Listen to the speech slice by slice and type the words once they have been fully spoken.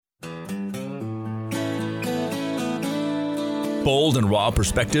Bold and raw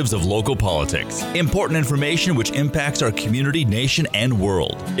perspectives of local politics. Important information which impacts our community, nation, and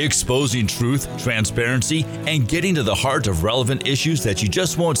world. Exposing truth, transparency, and getting to the heart of relevant issues that you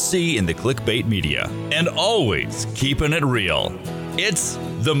just won't see in the clickbait media. And always keeping it real. It's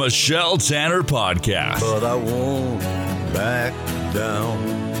the Michelle Tanner Podcast. But I won't back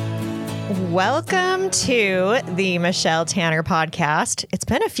down. Welcome to the Michelle Tanner Podcast. It's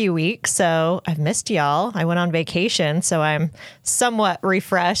been a few weeks, so I've missed y'all. I went on vacation, so I'm somewhat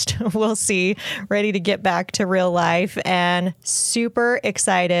refreshed. We'll see. Ready to get back to real life and super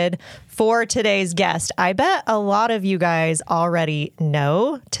excited for today's guest. I bet a lot of you guys already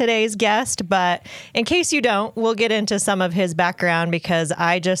know today's guest, but in case you don't, we'll get into some of his background because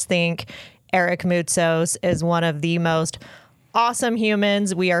I just think Eric Moutsos is one of the most awesome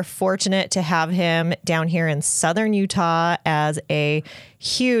humans. We are fortunate to have him down here in Southern Utah as a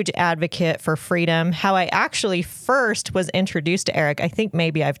huge advocate for freedom. How I actually first was introduced to Eric, I think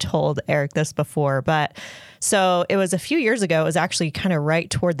maybe I've told Eric this before, but so it was a few years ago. It was actually kind of right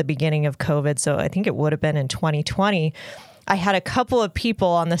toward the beginning of COVID. So I think it would have been in 2020. I had a couple of people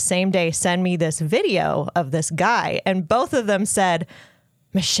on the same day send me this video of this guy, and both of them said,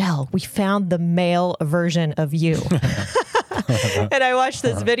 "Michelle, we found the male version of you." And I watched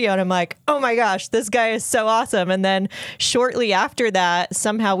this video and I'm like, oh my gosh, this guy is so awesome. And then shortly after that,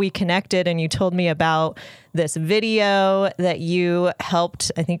 somehow we connected and you told me about this video that you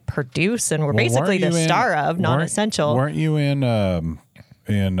helped, I think, produce and were basically the star of Non-Essential. Weren't you in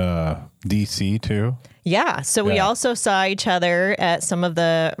DC too? Yeah. So we also saw each other at some of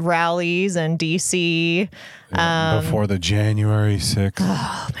the rallies in DC. Before the January 6th.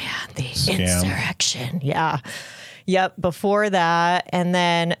 Oh man, the scam. Insurrection. Yeah. Yep, before that. And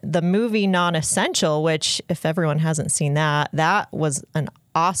then the movie Non-Essential, which if everyone hasn't seen that, that was an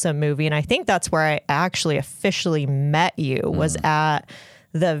awesome movie. And I think that's where I actually officially met you, was at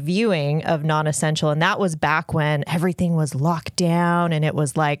the viewing of Non-Essential. And that was back when everything was locked down and it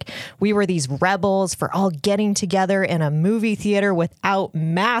was like we were these rebels for all getting together in a movie theater without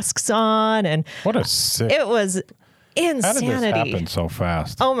masks on. And what a sick... It was insanity. How did this happen so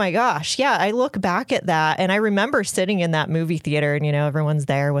fast? Oh my gosh. Yeah. I look back at that and I remember sitting in that movie theater and, you know, everyone's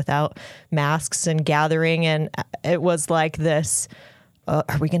there without masks and gathering. And it was like this, are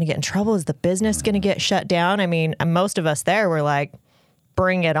we going to get in trouble? Is the business going to get shut down? I mean, most of us there were like,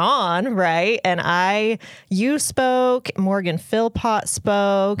 bring it on, right? And you spoke, Morgan Philpott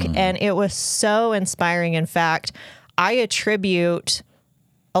spoke, and it was so inspiring. In fact, I attribute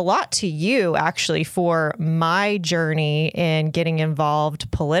a lot to you actually for my journey in getting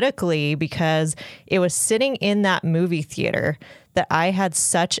involved politically, because it was sitting in that movie theater that I had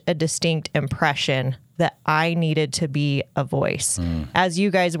such a distinct impression that I needed to be a voice. As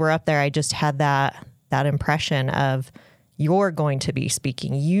you guys were up there, I just had that impression of, you're going to be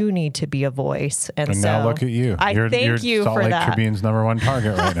speaking. You need to be a voice. And so now look at you. Thank you Salt for Lake that. Tribune's #1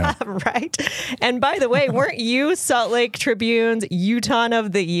 target right now. Right. And by the way, weren't you Salt Lake Tribune's Utah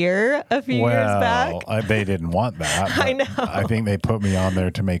of the Year a few years back? Well, they didn't want that. I know. I think they put me on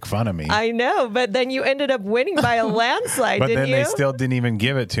there to make fun of me. I know, but then you ended up winning by a landslide, but didn't then you? they still didn't even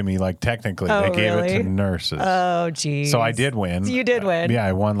give it to me, like technically. Oh, they gave really? it to nurses. Oh, geez. So I did win. You did win. Yeah,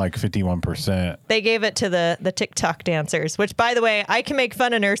 I won like 51%. They gave it to the TikTok dancers, which, by the way, I can make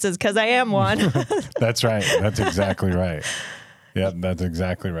fun of nurses because I am one. That's right. That's exactly right. Yeah, that's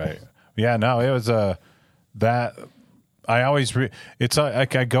exactly right. Yeah, no, it was that I always it's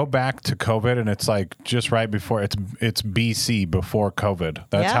like I go back to COVID and it's like just right before it's BC before COVID.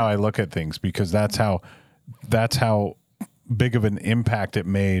 That's how I look at things, because that's how big of an impact it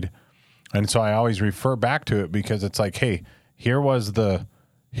made. And so I always refer back to it because it's like, hey, here was the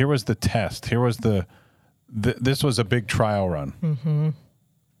test. Here was this was a big trial run. Mm-hmm.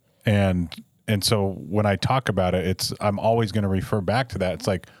 And so when I talk about it, I'm always going to refer back to that. It's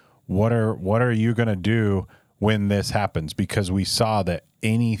like, what are you going to do when this happens? Because we saw that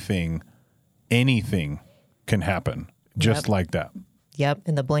anything can happen just like that. Yep.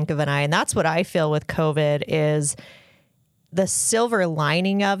 In the blink of an eye. And that's what I feel with COVID is the silver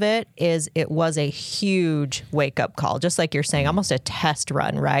lining of it is it was a huge wake up call, just like you're saying, almost a test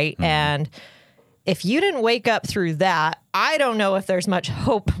run. Right. Mm-hmm. And if you didn't wake up through that, I don't know if there's much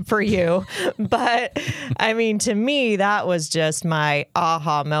hope for you. But I mean, to me, that was just my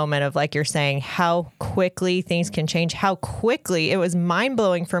aha moment of, like you're saying, how quickly things can change, how quickly it was mind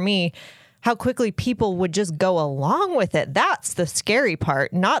blowing for me, how quickly people would just go along with it. That's the scary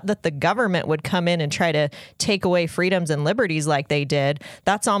part. Not that the government would come in and try to take away freedoms and liberties like they did.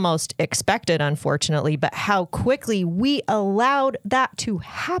 That's almost expected, unfortunately. But how quickly we allowed that to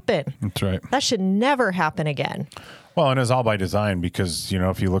happen. That's right. That should never happen again. Well, and it's all by design because,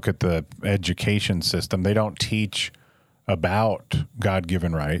 if you look at the education system, they don't teach about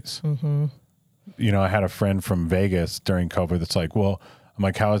God-given rights. Mm-hmm. I had a friend from Vegas during COVID that's like, well, I'm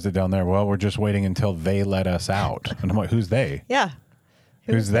like, how is it down there? Well, we're just waiting until they let us out. And I'm like, who's they? Yeah.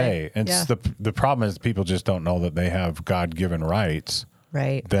 Who's they? And the problem is people just don't know that they have God-given rights.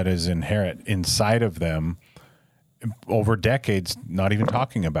 Right. That is inherent inside of them over decades, not even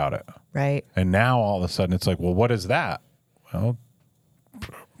talking about it. Right. And now all of a sudden it's like, well, what is that? Well,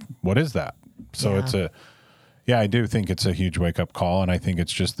 what is that? So I do think it's a huge wake-up call, and I think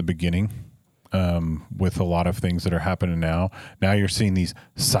it's just the beginning with a lot of things that are happening now. Now you're seeing these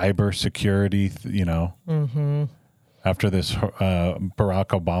cyber security, mm-hmm. After this Barack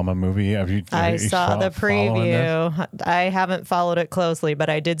Obama movie. I saw the preview. I haven't followed it closely,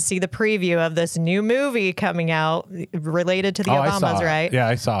 but I did see the preview of this new movie coming out related to the Obamas, right? Yeah,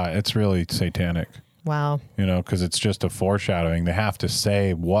 I saw it. It's really satanic. Wow. Because it's just a foreshadowing. They have to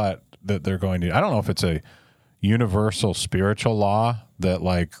say what that they're going to do. I don't know if it's a universal spiritual law that,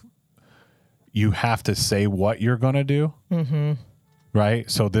 like, you have to say what you're going to do, mm-hmm.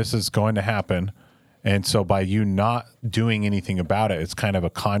 right? So this is going to happen. And so by you not doing anything about it, it's kind of a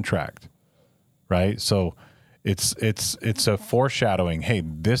contract, right? So it's a foreshadowing. Hey,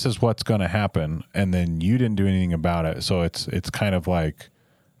 this is what's going to happen, and then you didn't do anything about it. So it's kind of like,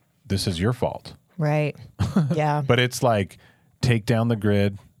 this is your fault, right? Yeah. But it's like, take down the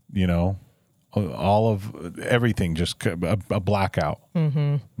grid, all of everything, just a blackout.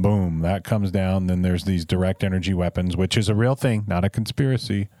 Mm-hmm. Boom, that comes down. Then there's these direct energy weapons, which is a real thing, not a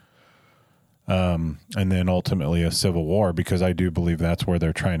conspiracy. And then ultimately a civil war, because I do believe that's where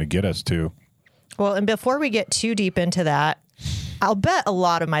they're trying to get us to. Well, and before we get too deep into that, I'll bet a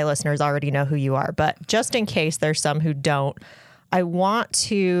lot of my listeners already know who you are, but just in case there's some who don't, I want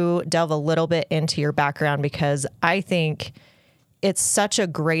to delve a little bit into your background, because I think it's such a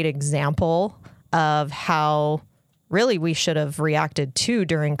great example of how really we should have reacted to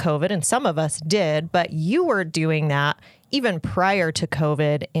during COVID. And some of us did, but you were doing that even prior to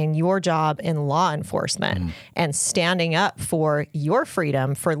COVID in your job in law enforcement and standing up for your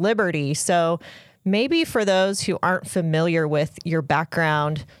freedom, for liberty. So maybe for those who aren't familiar with your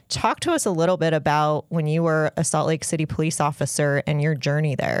background, talk to us a little bit about when you were a Salt Lake City police officer and your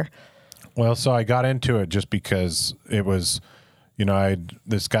journey there. Well, so I got into it just because it was, I had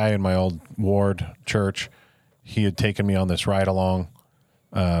this guy in my old ward church. He had taken me on this ride along.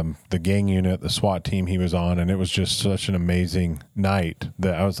 The gang unit, the SWAT team he was on, and it was just such an amazing night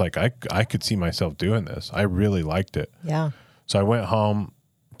that I was like, I could see myself doing this. I really liked it. Yeah. So I went home,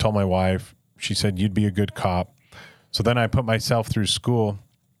 told my wife. She said, you'd be a good cop. So then I put myself through school.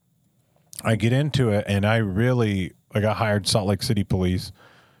 I get into it, and I got hired Salt Lake City Police,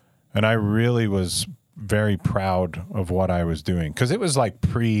 and I really was very proud of what I was doing, because it was like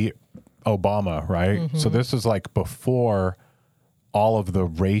pre-Obama, right? Mm-hmm. So this is like before all of the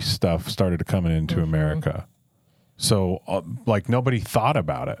race stuff started coming into mm-hmm. America. So like nobody thought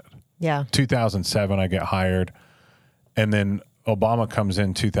about it. Yeah. 2007, I get hired. And then Obama comes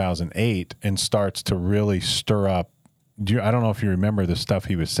in 2008 and starts to really stir up. I don't know if you remember the stuff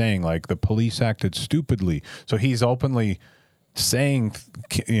he was saying, like the police acted stupidly. So he's openly saying,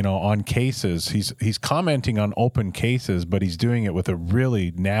 on cases, he's commenting on open cases, but he's doing it with a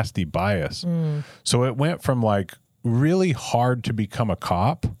really nasty bias. So it went from like really hard to become a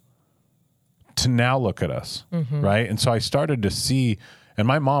cop to now look at us, mm-hmm. right? And so I started to see, and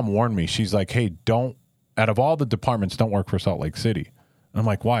my mom warned me. She's like, hey, out of all the departments, don't work for Salt Lake City. And I'm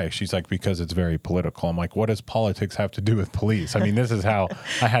like, why? She's like, because it's very political. I'm like, what does politics have to do with police? I mean, this is how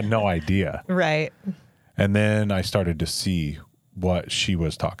I had no idea. Right. And then I started to see what she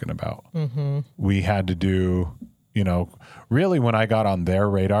was talking about. Mm-hmm. We had to do, really when I got on their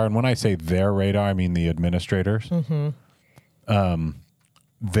radar, and when I say their radar, I mean the administrators, mm-hmm.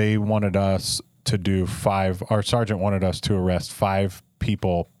 They wanted us to do our sergeant wanted us to arrest 5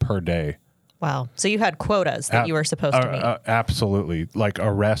 people per day. Wow. So you had quotas that you were supposed to meet. Absolutely. Like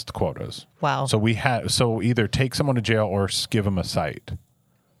arrest quotas. Wow. So either take someone to jail or give them a cite,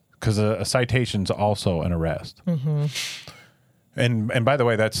 because a citation's also an arrest. Mm-hmm. And by the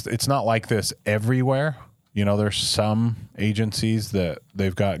way, it's not like this everywhere. There's some agencies that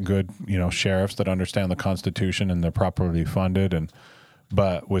they've got good, sheriffs that understand the Constitution and they're properly funded.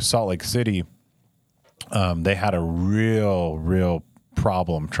 But with Salt Lake City, they had a real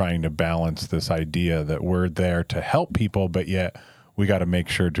problem trying to balance this idea that we're there to help people, but yet we got to make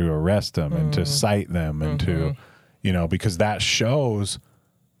sure to arrest them and to cite them and mm-hmm. to, because that shows,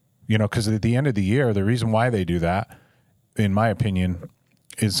 because at the end of the year, the reason why they do that, in my opinion,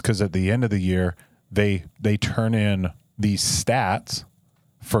 is because at the end of the year, they turn in these stats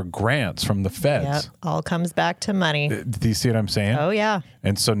for grants from the feds. Yep. All comes back to money. Do you see what I'm saying? Oh, yeah.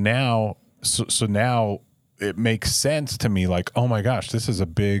 And so now, so now it makes sense to me, like, oh my gosh, this is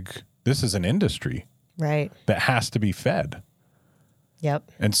an industry. Right. That has to be fed.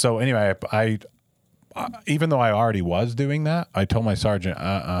 Yep. And so anyway, I even though I already was doing that, I told my sergeant,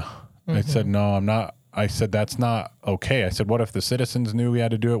 I said, no, I'm not. I said, that's not okay. I said, what if the citizens knew we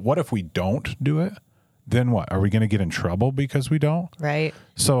had to do it? What if we don't do it? Then what? Are we going to get in trouble because we don't? Right.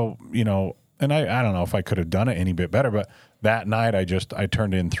 So, and I don't know if I could have done it any bit better, but that night I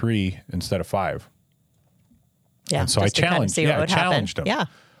turned in 3 instead of 5. Yeah. And so I challenged them. Yeah.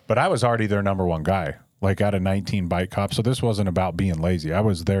 But I was already their number one guy, like out of 19 bike cops. So this wasn't about being lazy. I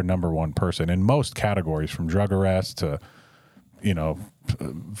was their number one person in most categories, from drug arrests to,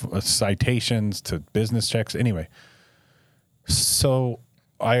 citations to business checks. Anyway, so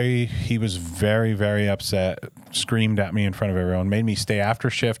he was very, very upset, screamed at me in front of everyone, made me stay after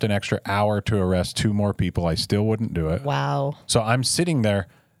shift an extra hour to arrest 2 more people. I still wouldn't do it. Wow. So I'm sitting there.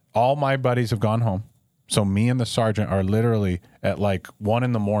 All my buddies have gone home. So me and the sergeant are literally at like 1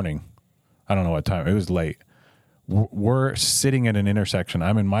 a.m. I don't know what time. It was late. We're sitting at an intersection.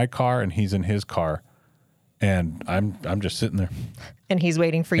 I'm in my car and he's in his car. And I'm just sitting there. And he's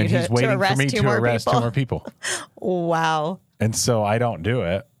waiting for you to arrest 2 more people. Wow. And so I don't do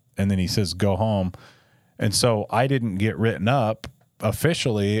it. And then he says, go home. And so I didn't get written up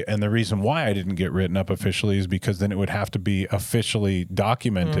officially. And the reason why I didn't get written up officially is because then it would have to be officially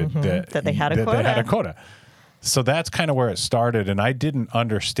documented that they had a quota. So that's kind of where it started. And I didn't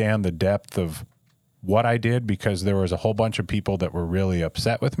understand the depth of what I did, because there was a whole bunch of people that were really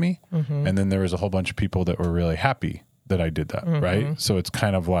upset with me. And then there was a whole bunch of people that were really happy that I did that. Right. So it's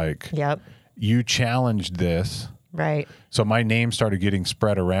kind of like, you challenged this. Right. So my name started getting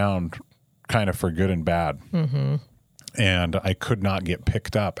spread around kind of for good and bad. And I could not get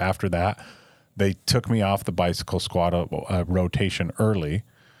picked up after that. They took me off the bicycle squad rotation early,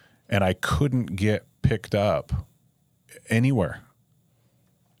 and I couldn't get picked up anywhere.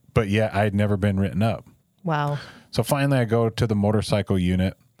 But yet I had never been written up. Wow. So finally I go to the motorcycle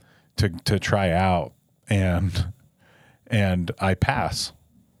unit to try out, and I pass.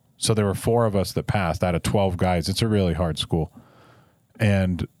 So there were 4 of us that passed out of 12 guys. It's a really hard school.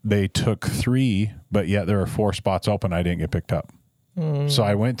 And they took 3, but yet there were 4 spots open. I didn't get picked up. So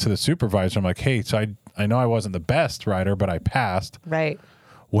I went to the supervisor. I'm like, hey, so I know I wasn't the best rider, but I passed. Right.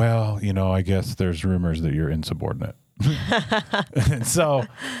 Well, I guess there's rumors that you're insubordinate. And so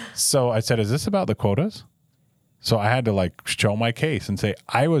I said, is this about the quotas? So I had to show my case and say,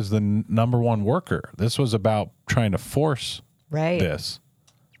 I was the number one worker. This was about trying to force this.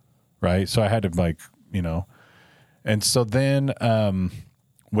 Right. So I had to and so then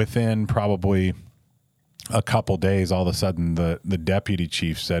within probably a couple days, all of a sudden the deputy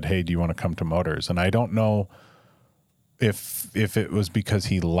chief said, hey, do you want to come to Motors? And I don't know if it was because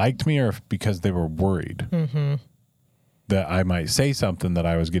he liked me or if because they were worried that I might say something that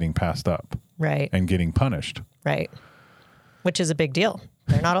I was getting passed up. Right. And getting punished. Right. Which is a big deal.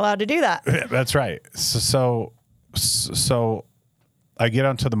 They're not allowed to do that. That's right. So I get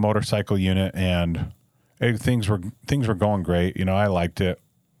onto the motorcycle unit, and things were going great. I liked it.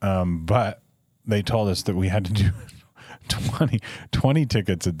 But they told us that we had to do 20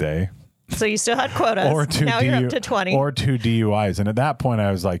 tickets a day. So you still had quotas. Or you're up to 20. Or 2 DUIs. And at that point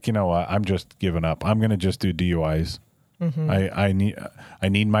I was like, you know what? I'm just giving up. I'm going to just do DUIs. I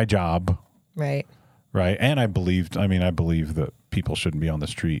need my job. Right. Right. And I believe that people shouldn't be on the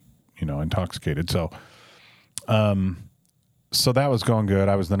street, intoxicated. So that was going good.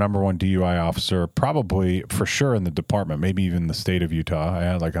 I was the number 1 DUI officer, probably for sure in the department, maybe even the state of Utah. I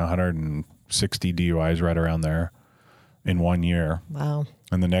had 160 DUIs right around there in 1 year. Wow.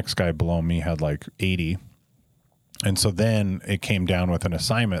 And the next guy below me had 80. And so then it came down with an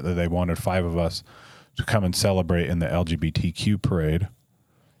assignment that they wanted 5 of us to come and celebrate in the LGBTQ parade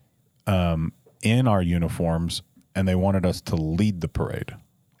in our uniforms, and they wanted us to lead the parade.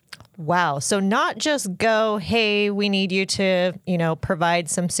 Wow. So not just go, hey, we need you to, provide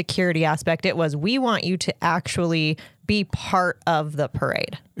some security aspect. It was, we want you to actually be part of the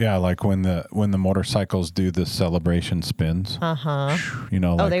parade. Yeah, like when the motorcycles do the celebration spins.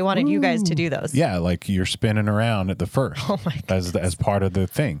 They wanted you guys to do those. Yeah, like you're spinning around at the first. Oh my goodness. As part of the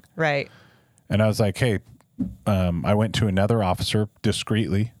thing. Right. And I was like, hey, I went to another officer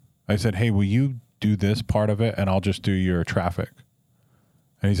discreetly. I said, hey, will you do this part of it and I'll just do your traffic?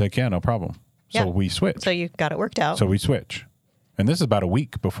 And he's like, yeah, no problem. So we switch. So you got it worked out. So we switch. And this is about a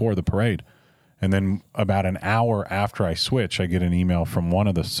week before the parade. And then about an hour after I switch, I get an email from one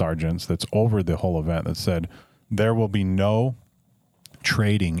of the sergeants that's over the whole event that said, there will be no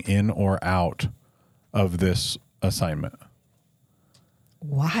trading in or out of this assignment.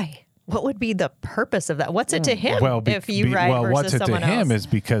 Why? What would be the purpose of that? What's it to him if you ride versus what's it to someone him else? is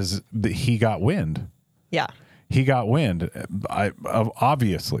because he got wind. Yeah. He got wind,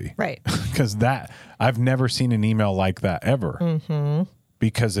 obviously. Right. Because I've never seen an email like that ever. Mm-hmm.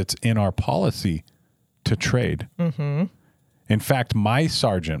 Because it's in our policy to trade. Mm-hmm. In fact, my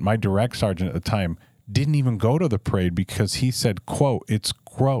direct sergeant at the time, didn't even go to the parade because he said, quote, it's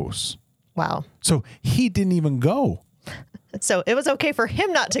gross. Wow. So he didn't even go. So it was okay for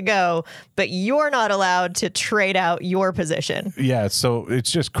him not to go, but you're not allowed to trade out your position. Yeah, so it's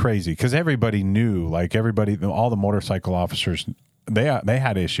just crazy because everybody knew, like all the motorcycle officers, they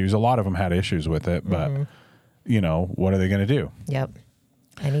had issues. A lot of them had issues with it, but, what are they going to do? Yep.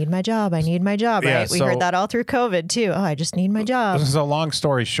 I need my job. I need my job, Yeah, right? We so- heard that all through COVID, too. Oh, I just need my job. So long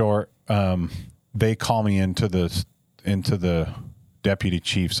story short, they call me into the deputy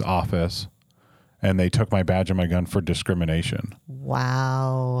chief's office, and they took my badge and my gun for discrimination.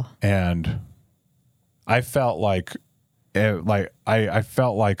 Wow. And I felt like I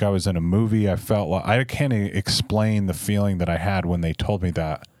felt like I was in a movie. I felt like I can't explain the feeling that I had when they told me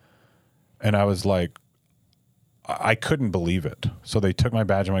that. And I was like, I couldn't believe it. So they took my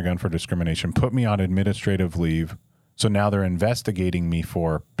badge and my gun for discrimination, put me on administrative leave. So now they're investigating me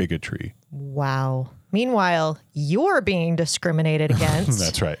for bigotry. Wow. Meanwhile, you're being discriminated against.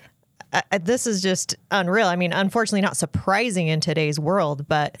 That's right. This is just unreal. I mean, unfortunately, not surprising in today's world,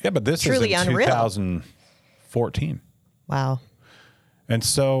 but Yeah, but this truly is in unreal. 2014. Wow. And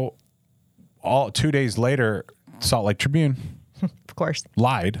so 2 days later, Salt Lake Tribune Of course.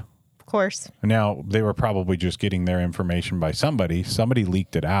 lied. Of course. Now, they were probably just getting their information by somebody. Somebody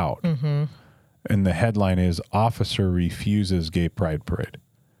leaked it out. Mm-hmm. And the headline is, Officer Refuses Gay Pride Parade.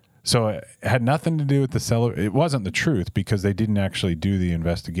 So it had nothing to do with it wasn't the truth because they didn't actually do the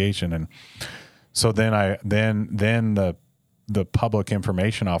investigation. And so then the public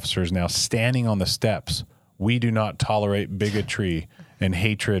information officer is now standing on the steps. We do not tolerate bigotry and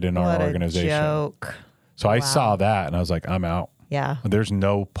hatred in our organization. Joke. So I saw that and I was like, I'm out. Yeah. There's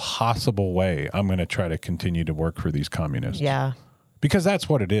no possible way I'm going to try to continue to work for these communists. Yeah. Because that's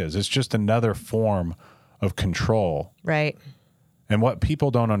what it is. It's just another form of control. Right. And what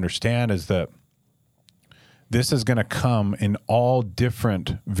people don't understand is that this is going to come in all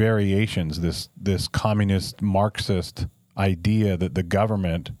different variations, this communist Marxist idea that the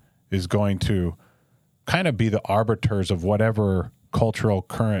government is going to kind of be the arbiters of whatever cultural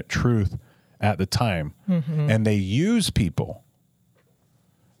current truth at the time. Mm-hmm. And they use people.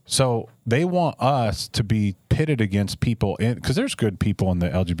 So they want us to be pitted against people because there's good people in the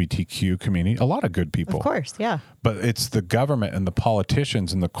LGBTQ community, a lot of good people. Of course, yeah. But it's the government and the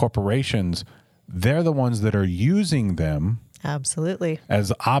politicians and the corporations. They're the ones that are using them Absolutely.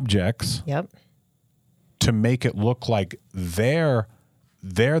 as objects Yep. to make it look like they're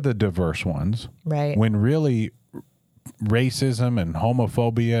the diverse ones. Right. When really racism and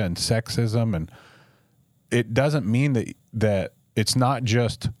homophobia and sexism, and it doesn't mean that it's not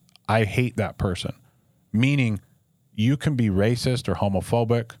just I hate that person, meaning you can be racist or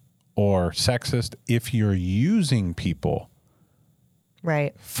homophobic or sexist if you're using people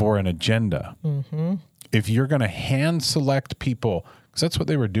Right. for an agenda. Mm-hmm. If you're going to hand select people, because that's what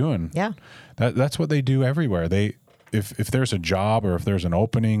they were doing. Yeah. That's what they do everywhere. If there's a job or if there's an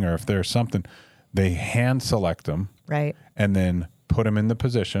opening or if there's something, they hand select them. Right. And then put them in the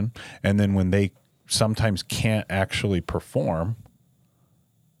position. And then when they sometimes can't actually perform,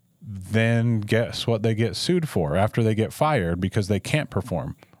 then guess what they get sued for after they get fired because they can't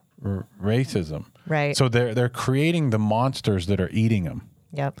perform? Racism. Right. So they're creating the monsters that are eating them.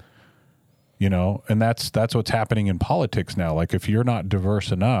 Yep. And that's what's happening in politics now. Like if you're not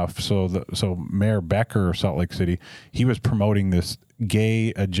diverse enough, so Mayor Becker of Salt Lake City, he was promoting this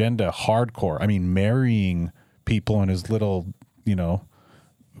gay agenda hardcore. I mean, marrying people in his little,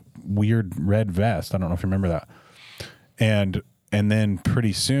 weird red vest. I don't know if you remember that. And then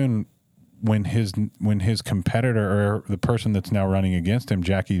pretty soon when his competitor or the person that's now running against him,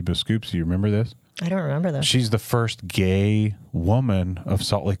 Jackie Biscupes, you remember this? I don't remember this. She's the first gay woman of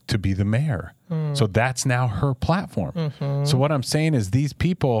Salt Lake to be the mayor. So that's now her platform. Mm-hmm. So what I'm saying is these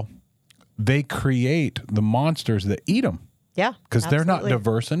people, they create the monsters that eat them. Yeah. Because they're not absolutely.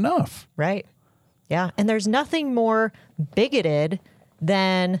 diverse enough. Right. Yeah. And there's nothing more bigoted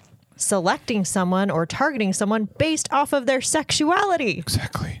than selecting someone or targeting someone based off of their sexuality.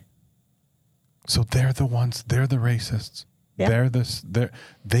 Exactly. So they're the ones, they're the racists. Yeah.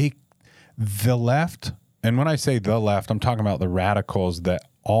 The left, and when I say the left, I'm talking about the radicals that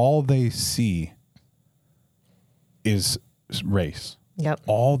all they see is race. Yep.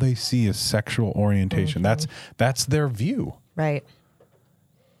 All they see is sexual orientation. That's their view. Right.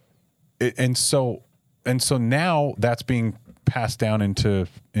 And so now that's being passed down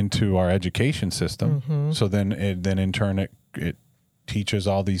into our education system. So then in turn it teaches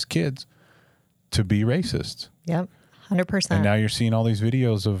all these kids to be racist. Yep. 100%. And now you're seeing all these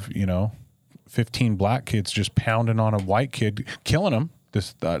videos of, 15 black kids just pounding on a white kid, killing him.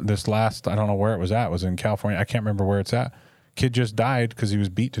 This last, I don't know where it was at. It was in California. I can't remember where it's at. Kid just died because he was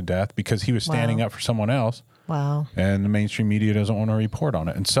beat to death because he was standing up for someone else. Wow. And the mainstream media doesn't want to report on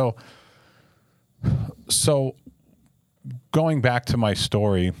it. And so going back to my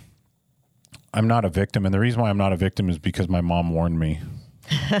story, I'm not a victim. And the reason why I'm not a victim is because my mom warned me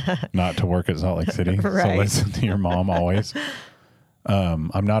not to work at Salt Lake City. Right. So listen to your mom always.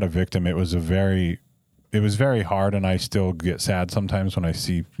 I'm not a victim. It was very hard, and I still get sad sometimes when I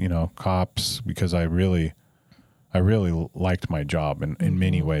see, cops, because I really liked my job in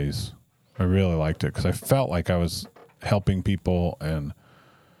many ways. I really liked it because I felt like I was helping people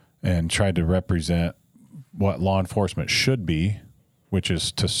and tried to represent what law enforcement should be, which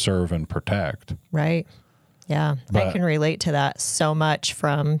is to serve and protect. Right. Yeah. I can relate to that so much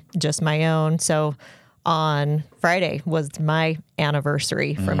from just my own. So on Friday was my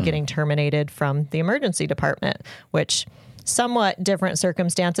anniversary from getting terminated from the emergency department, which somewhat different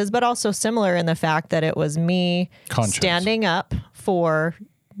circumstances, but also similar in the fact that it was me standing up for,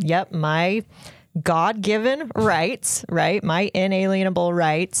 my God-given rights, right? My inalienable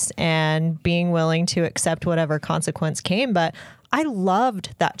rights, and being willing to accept whatever consequence came. But I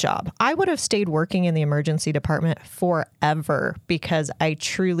loved that job. I would have stayed working in the emergency department forever because I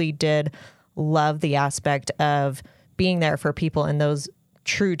truly did love the aspect of being there for people in those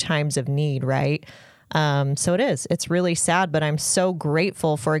true times of need, right? So it's really sad, but I'm so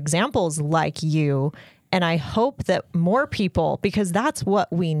grateful for examples like you. And I hope that more people, because that's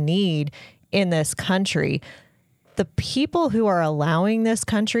what we need in this country, the people who are allowing this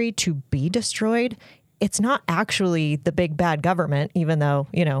country to be destroyed, it's not actually the big bad government, even though,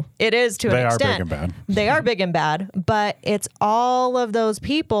 it is to an extent. They are big and bad. They are big and bad, but it's all of those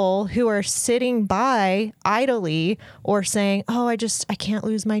people who are sitting by idly or saying, oh, I can't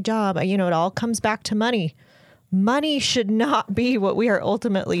lose my job. It all comes back to money. Money should not be what we are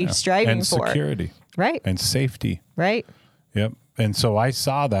ultimately striving for. And security. Right. And safety. Right. Yep. And so I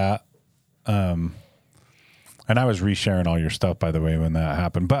saw that, and I was resharing all your stuff, by the way, when that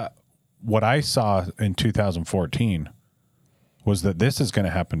happened. But what I saw in 2014 was that this is going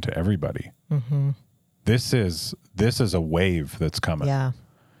to happen to everybody. Mm-hmm. This is a wave that's coming. Yeah.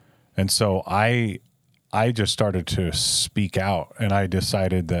 And so I just started to speak out, and I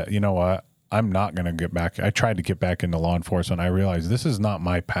decided that, you know what, I'm not going to get back. I tried to get back into law enforcement. I realized this is not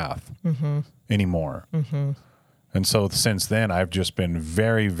my path anymore. Mm-hmm. And so since then, I've just been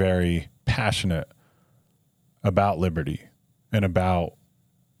very, very passionate about liberty and about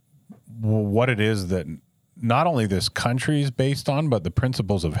what it is that not only this country is based on, but the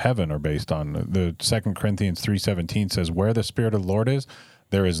principles of heaven are based on. The 2 Corinthians 3:17 says, where the Spirit of the Lord is,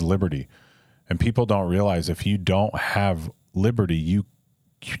 there is liberty. And people don't realize if you don't have liberty, you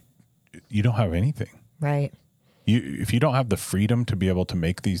don't have anything. Right. If you don't have the freedom to be able to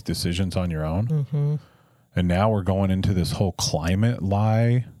make these decisions on your own, and now we're going into this whole climate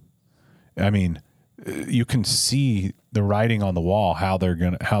lie. I mean, you can see the writing on the wall, how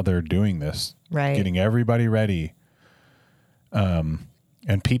they're doing this, right? Getting everybody ready.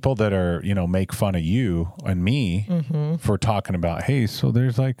 And people that are, make fun of you and me for talking about, hey, so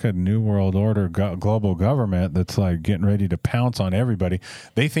there's like a new world order global government that's like getting ready to pounce on everybody.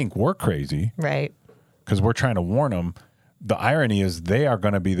 They think we're crazy. Right. Because we're trying to warn them. The irony is they are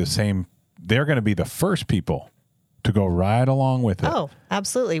going to be the same. They're going to be the first people to go right along with it. Oh,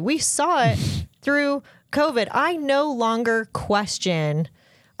 absolutely. We saw it through COVID. I no longer question.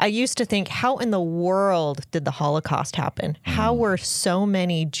 I used to think, how in the world did the Holocaust happen? How were so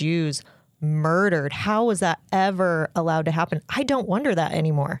many Jews murdered? How was that ever allowed to happen? I don't wonder that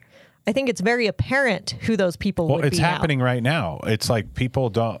anymore. I think it's very apparent who those people would be. Well, it's happening right now. It's like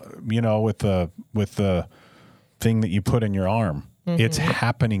people don't, with the thing that you put in your arm. It's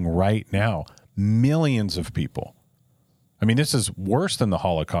happening right now. Millions of people. I mean, this is worse than the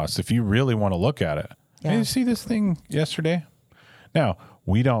Holocaust if you really want to look at it. Yeah. Did you see this thing yesterday? Now,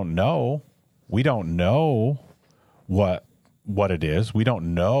 we don't know. We don't know what it is. We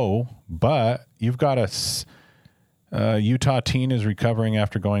don't know, but you've got a Utah teen is recovering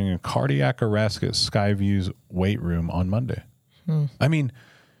after going in cardiac arrest at Skyview's weight room on Monday. I mean,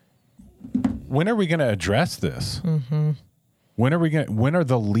 when are we going to address this? When are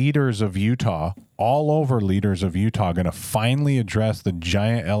the leaders of Utah, all over leaders of Utah, going to finally address the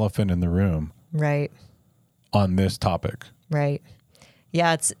giant elephant in the room? Right. On this topic. Right.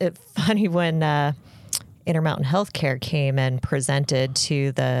 Yeah. It's funny when Intermountain Healthcare came and presented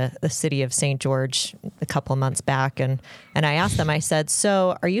to the city of St. George a couple of months back. And I asked them, I said,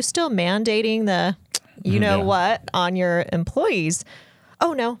 so are you still mandating the, what on your employees?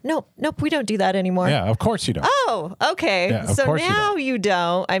 Oh, nope, we don't do that anymore. Yeah, of course you don't. Oh, okay. Yeah, so now you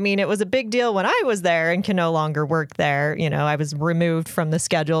don't. I mean, it was a big deal when I was there and can no longer work there. I was removed from the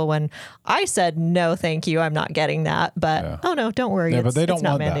schedule when I said, no, thank you, I'm not getting that. But, oh, no, don't worry. Yeah, but they don't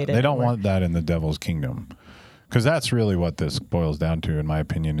want that. They don't want that in the devil's kingdom. Because that's really what this boils down to, in my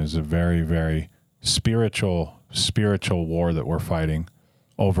opinion, is a very, very spiritual war that we're fighting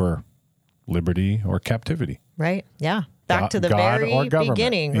over liberty or captivity. Right, yeah. Back to the God very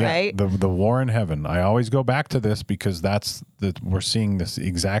beginning, right? The war in heaven. I always go back to this because we're seeing this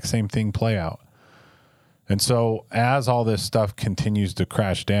exact same thing play out. And so as all this stuff continues to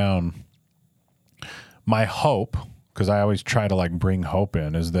crash down, my hope, because I always try to bring hope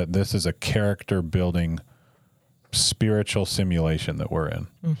in, is that this is a character building spiritual simulation that we're in.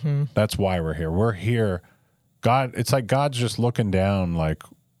 Mm-hmm. That's why we're here. We're here. God, it's like God's just looking down like,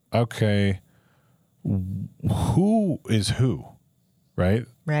 okay, who is who, right?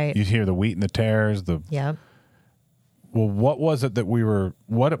 Right. You hear the wheat and the tares. Yeah. Well, what was it that we were?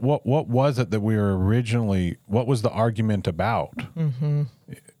 What was it that we were originally? What was the argument about? Mm-hmm.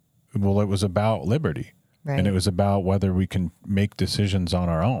 Well, it was about liberty, right. And it was about whether we can make decisions on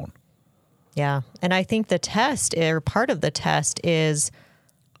our own. Yeah, and I think the test, or part of the test, is: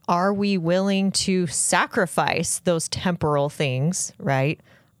 are we willing to sacrifice those temporal things, right?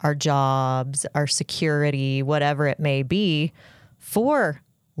 Our jobs, our security, whatever it may be, for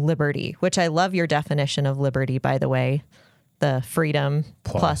liberty, which I love your definition of liberty, by the way. The freedom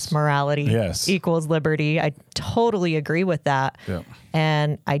plus morality equals liberty. I totally agree with that. Yeah.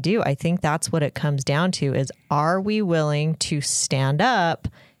 And I think that's what it comes down to is, are we willing to stand up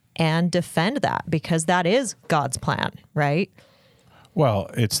and defend that? Because that is God's plan, right?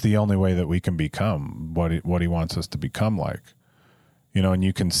 Well, it's the only way that we can become what he wants us to become like. And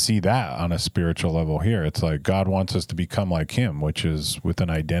you can see that on a spiritual level here. It's like God wants us to become like him, which is with an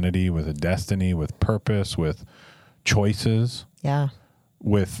identity, with a destiny, with purpose, with choices. Yeah.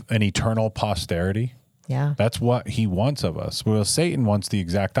 With an eternal posterity. Yeah. That's what he wants of us. Well, Satan wants the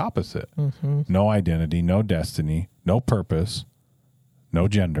exact opposite. Mm-hmm. No identity, no destiny, no purpose, no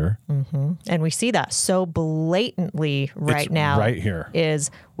gender. Mm-hmm. And we see that so blatantly now. Right here.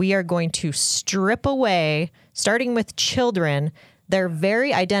 Is we are going to strip away, starting with children, their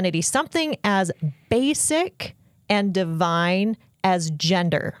very identity, something as basic and divine as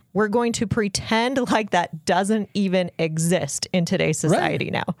gender. We're going to pretend like that doesn't even exist in today's society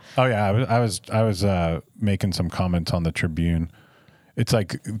now. Oh yeah, I was making some comments on the Tribune. It's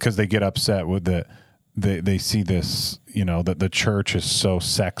like, because they get upset with the they see this, that the church is so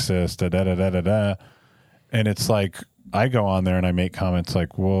sexist, and it's like, I go on there and I make comments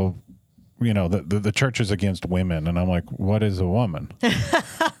like, well, the church is against women. And I'm like, what is a woman?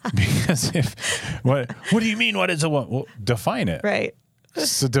 Because what do you mean, what is a woman? Well, define it. Right.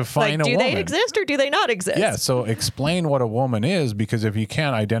 So define a woman. Do they exist or do they not exist? Yeah. So explain what a woman is, because if you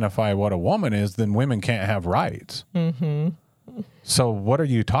can't identify what a woman is, then women can't have rights. Mm-hmm. So what are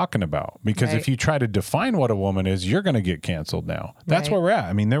you talking about? Because if you try to define what a woman is, you're going to get canceled now. That's where we're at.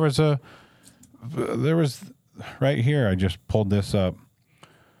 I mean, there was right here, I just pulled this up.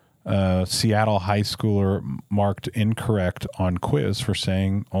 Seattle high schooler marked incorrect on quiz for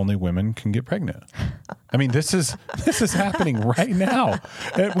saying only women can get pregnant. I mean, this is happening right now.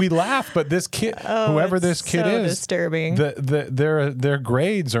 And we laugh, but this kid, whoever this kid is, disturbing. Their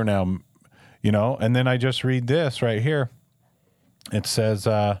grades are now, And then I just read this right here. It says,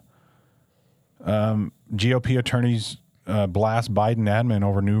 GOP attorneys blast Biden admin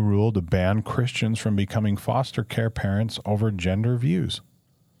over new rule to ban Christians from becoming foster care parents over gender views.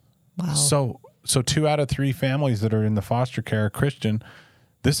 Wow. So 2 out of 3 families that are in the foster care are Christian.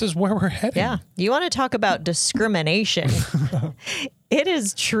 This is where we're heading. Yeah. You want to talk about discrimination. It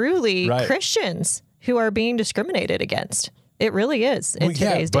is truly Christians who are being discriminated against. It really is in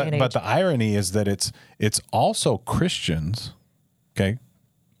today's day and age. But the irony is that it's also Christians, okay?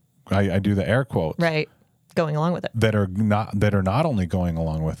 I do the air quotes. Right. Going along with it. That are not only going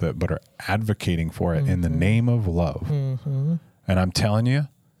along with it, but are advocating for it in the name of love. Mm-hmm. And I'm telling you,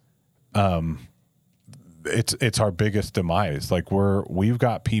 it's our biggest demise. Like we've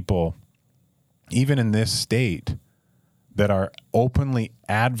got people, even in this state, that are openly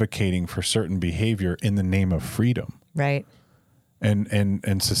advocating for certain behavior in the name of freedom. Right.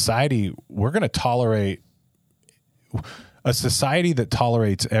 And society, we're going to tolerate a society that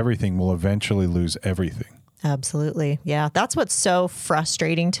tolerates everything will eventually lose everything. Absolutely. Yeah. That's what's so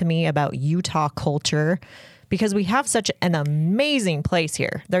frustrating to me about Utah culture, because we have such an amazing place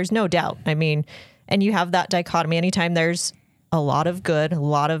here. There's no doubt. I mean, and you have that dichotomy. Anytime there's a lot of good, a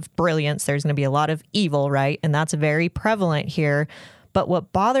lot of brilliance, there's going to be a lot of evil, right? And that's very prevalent here. But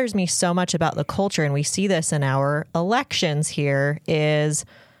what bothers me so much about the culture, and we see this in our elections here, is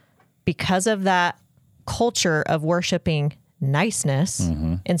because of that culture of worshiping niceness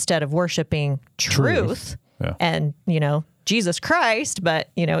instead of worshiping truth. Yeah. And, Jesus Christ, but,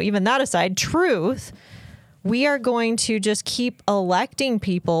 even that aside, truth, we are going to just keep electing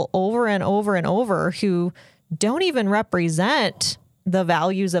people over and over and over who don't even represent the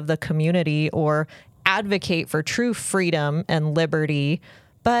values of the community or advocate for true freedom and liberty,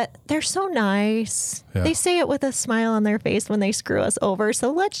 but they're so nice. Yeah. They say it with a smile on their face when they screw us over.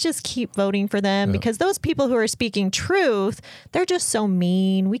 So let's just keep voting for them because those people who are speaking truth, they're just so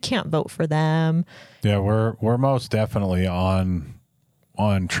mean. We can't vote for them. Yeah, we're most definitely on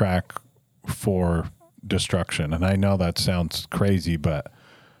track for destruction. And I know that sounds crazy, but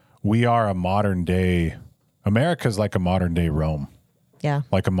we are a modern day, America's like a modern day Rome. Yeah.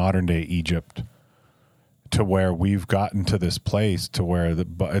 Like a modern day Egypt, to where we've gotten to this place to where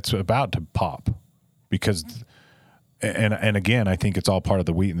it's about to pop because, and again, I think it's all part of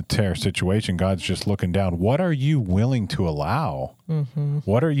the wheat and the tare situation. God's just looking down. What are you willing to allow?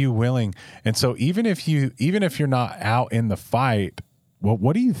 What are you willing? And so even if you're not out in the fight, well,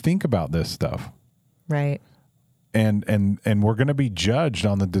 what do you think about this stuff? Right. And we're going to be judged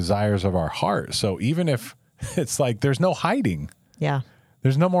on the desires of our heart. So even if it's like, there's no hiding. Yeah.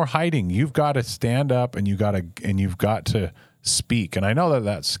 There's no more hiding. You've got to stand up and you've got to speak. And I know that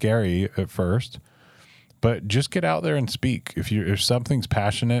that's scary at first, but just get out there and speak. If something's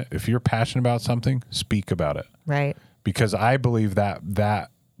passionate, if you're passionate about something, speak about it. Right. Because I believe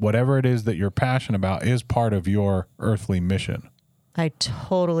that whatever it is that you're passionate about is part of your earthly mission. I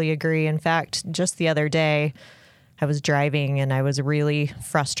totally agree. In fact, just the other day, I was driving and I was really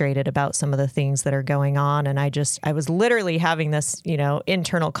frustrated about some of the things that are going on. And I was literally having this,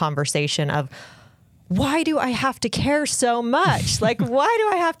 internal conversation of, why do I have to care so much? Like, why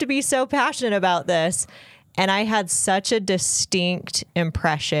do I have to be so passionate about this? And I had such a distinct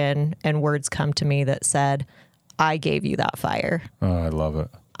impression and words come to me that said, I gave you that fire. Oh, I love it.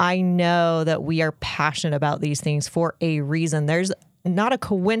 I know that we are passionate about these things for a reason. There's not a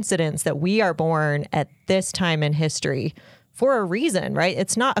coincidence that we are born at this time in history for a reason, right?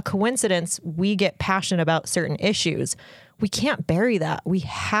 It's not a coincidence we get passionate about certain issues. We can't bury that. We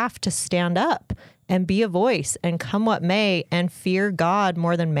have to stand up and be a voice and come what may and fear God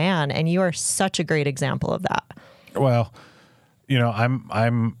more than man. And you are such a great example of that. Well,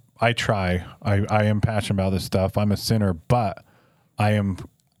 I try. I am passionate about this stuff. I'm a sinner, but I am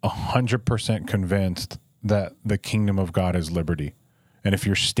 100% convinced that the kingdom of God is liberty. And if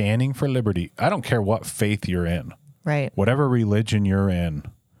you're standing for liberty, I don't care what faith you're in. Right. Whatever religion you're in,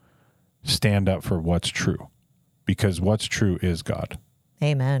 stand up for what's true, because what's true is God.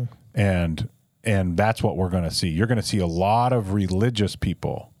 Amen. And that's what we're going to see. You're going to see a lot of religious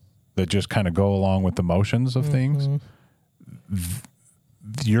people that just kind of go along with the motions of things.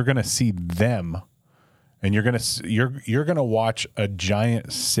 You're going to see them, and you're going to watch a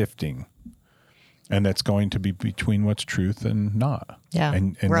giant sifting. And that's going to be between what's truth and not. Yeah,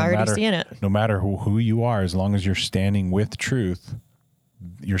 and we're already seeing it. No matter who you are, as long as you're standing with truth,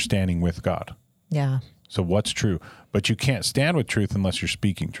 you're standing with God. Yeah. So what's true? But you can't stand with truth unless you're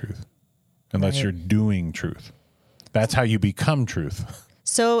speaking truth, unless you're doing truth. That's how you become truth.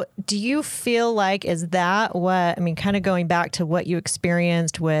 So do you feel like, is that what, kind of going back to what you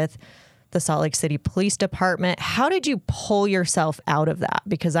experienced with the Salt Lake City Police Department, how did you pull yourself out of that?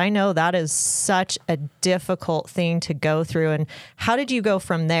 Because I know that is such a difficult thing to go through. And how did you go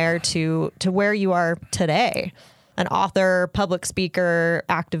from there to where you are today? An author, public speaker,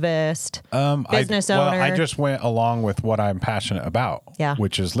 activist, business owner? Well, I just went along with what I'm passionate about,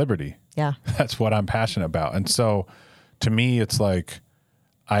 which is liberty. Yeah. That's what I'm passionate about. And so to me, it's like,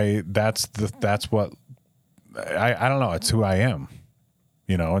 that's what, I don't know, it's who I am,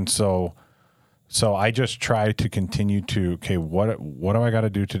 and so I just try to continue to, okay, what do I got to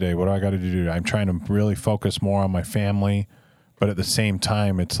do today? What do I got to do today? I'm trying to really focus more on my family, but at the same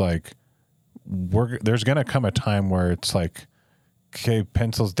time, it's like, there's going to come a time where it's like, okay,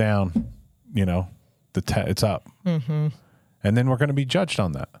 pencils down, it's up. And then we're going to be judged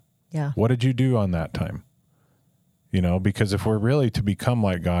on that. Yeah. What did you do on that time? because if we're really to become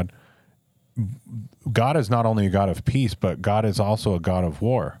like God, God is not only a God of peace, but God is also a God of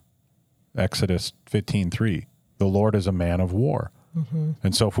war. Exodus 15:3, the Lord is a man of war. Mm-hmm.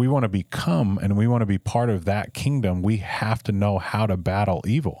 And so if we want to become and we want to be part of that kingdom, we have to know how to battle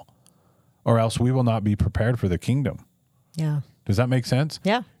evil, or else we will not be prepared for the kingdom. Yeah. Does that make sense?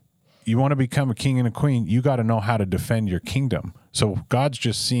 Yeah. You want to become a king and a queen, you got to know how to defend your kingdom. So God's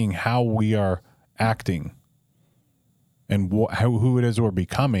just seeing how we are acting and who it is we're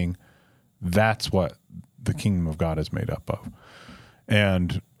becoming. That's what the kingdom of God is made up of.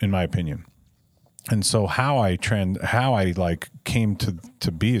 And in my opinion. And so how I came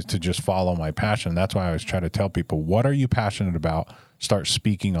to be is to just follow my passion. That's why I always try to tell people, what are you passionate about? Start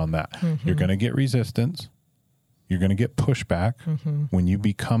speaking on that. Mm-hmm. You're going to get resistance. You're going to get pushback. Mm-hmm. When you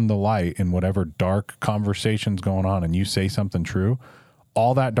become the light in whatever dark conversation's going on and you say something true,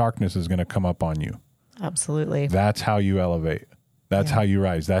 all that darkness is going to come up on you. Absolutely. That's how you elevate. That's how you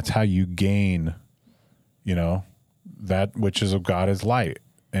rise. That's how you gain, that which is of God is light.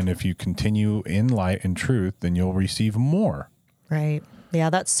 And if you continue in light and truth, then you'll receive more. Right. Yeah,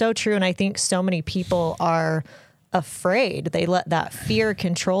 that's so true. And I think so many people are afraid. They let that fear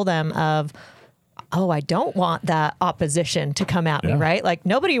control them of, I don't want that opposition to come at me, right? Like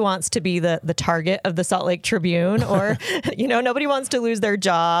nobody wants to be the target of the Salt Lake Tribune or, nobody wants to lose their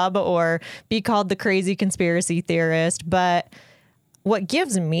job or be called the crazy conspiracy theorist. But what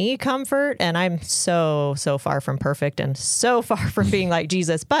gives me comfort, and I'm so far from perfect and so far from being like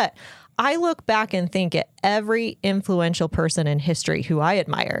Jesus, but I look back and think at every influential person in history who I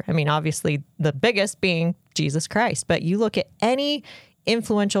admire. I mean, obviously the biggest being Jesus Christ, but you look at any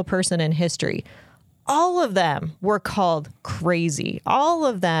influential person in history, all of them were called crazy. All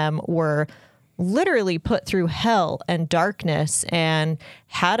of them were literally put through hell and darkness and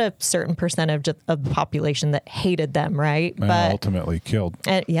had a certain percentage of the population that hated them, right? And ultimately killed.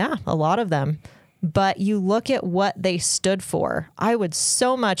 And a lot of them. But you look at what they stood for. I would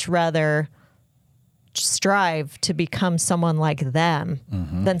so much rather strive to become someone like them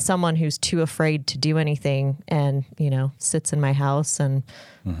than someone who's too afraid to do anything and, sits in my house and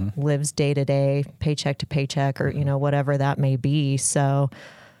lives day to day, paycheck to paycheck, or, whatever that may be. So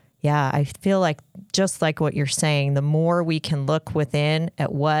yeah, I feel like just like what you're saying, the more we can look within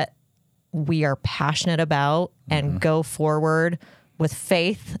at what we are passionate about and go forward with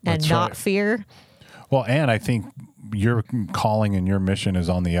faith and not fear. Well, and I think your calling and your mission is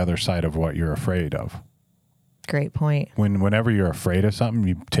on the other side of what you're afraid of. Great point. Whenever you're afraid of something,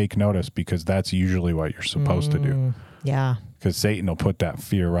 you take notice because that's usually what you're supposed to do. Yeah. Because Satan will put that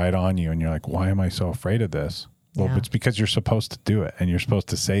fear right on you and you're like, why am I so afraid of this? Well, it's because you're supposed to do it and you're supposed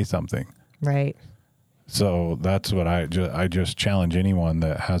to say something. Right. So that's what I just challenge anyone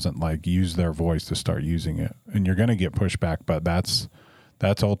that hasn't used their voice to start using it. And you're going to get pushback, but that's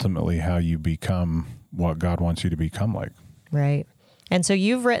ultimately how you become what God wants you to become like. Right. And so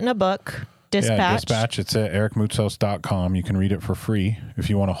you've written a book, Dispatch. Yeah, Dispatch. It's at ericmoutsos.com. You can read it for free. If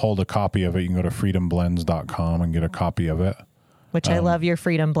you want to hold a copy of it, you can go to freedomblends.com and get a copy of it. Which I love your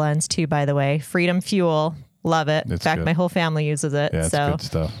Freedom Blends too, by the way. Freedom Fuel. Love it. In fact, my whole family uses it. Yeah, it's good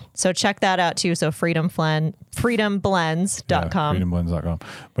stuff. So check that out too. So freedomblends.com. Freedomblends.com.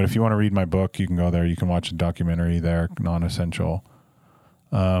 But if you want to read my book, you can go there. You can watch a documentary there, non-essential.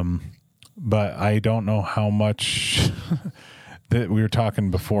 But I don't know how much that we were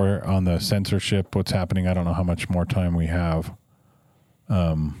talking before on the censorship, what's happening. I don't know how much more time we have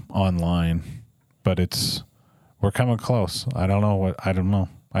online, but we're coming close. I don't know.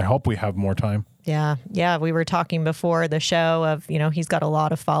 I hope we have more time. Yeah. Yeah. We were talking before the show of, he's got a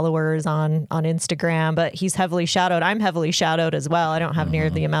lot of followers on Instagram, but he's heavily shadowed. I'm heavily shadowed as well. I don't have near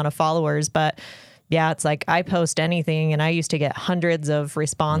the amount of followers, but yeah, it's like I post anything and I used to get hundreds of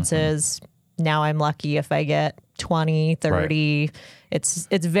responses. Now I'm lucky if I get 20, 30. Right.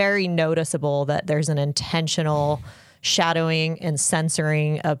 It's very noticeable that there's an intentional shadowing and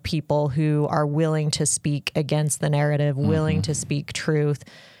censoring of people who are willing to speak against the narrative, willing to speak truth.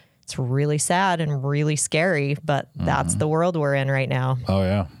 It's really sad and really scary, but that's the world we're in right now. Oh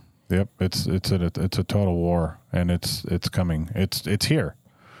yeah. Yep. It's a total war and it's coming. It's here.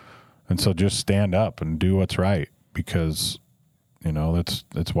 And so just stand up and do what's right because,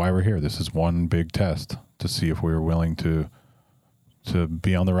 that's why we're here. This is one big test to see if we're willing to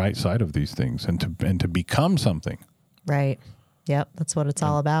be on the right side of these things and to become something. Right. Yep. That's what it's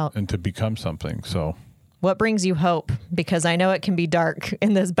all about. And to become something. So what brings you hope? Because I know it can be dark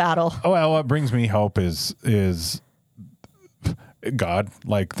in this battle. Oh, well, what brings me hope is God.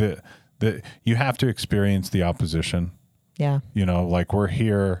 Like you have to experience the opposition. Yeah. We're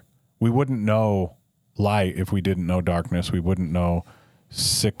here. We wouldn't know light if we didn't know darkness. We wouldn't know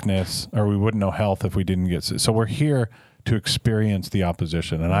sickness, or we wouldn't know health if we didn't get sick. So we're here to experience the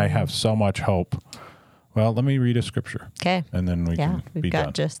opposition. And I have so much hope. Well, let me read a scripture. Okay. And then we can be we've got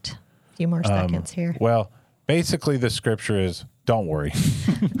done. just a few more seconds here. Well, basically the scripture is, don't worry.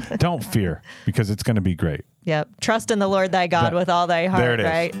 Don't fear, because it's going to be great. Yep. Trust in the Lord thy God with all thy heart, there it is.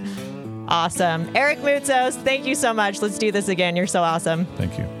 right? Awesome. Eric Moutsos, thank you so much. Let's do this again. You're so awesome.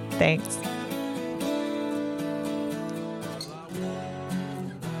 Thank you. Thanks.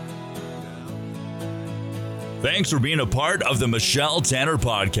 Thanks for being a part of the Michelle Tanner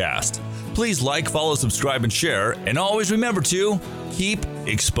Podcast. Please like, follow, subscribe, and share. And always remember to keep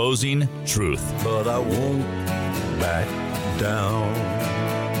exposing truth. But I won't back down.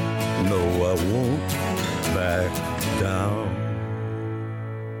 No, I won't back down.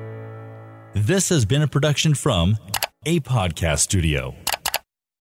 This has been a production from a podcast studio.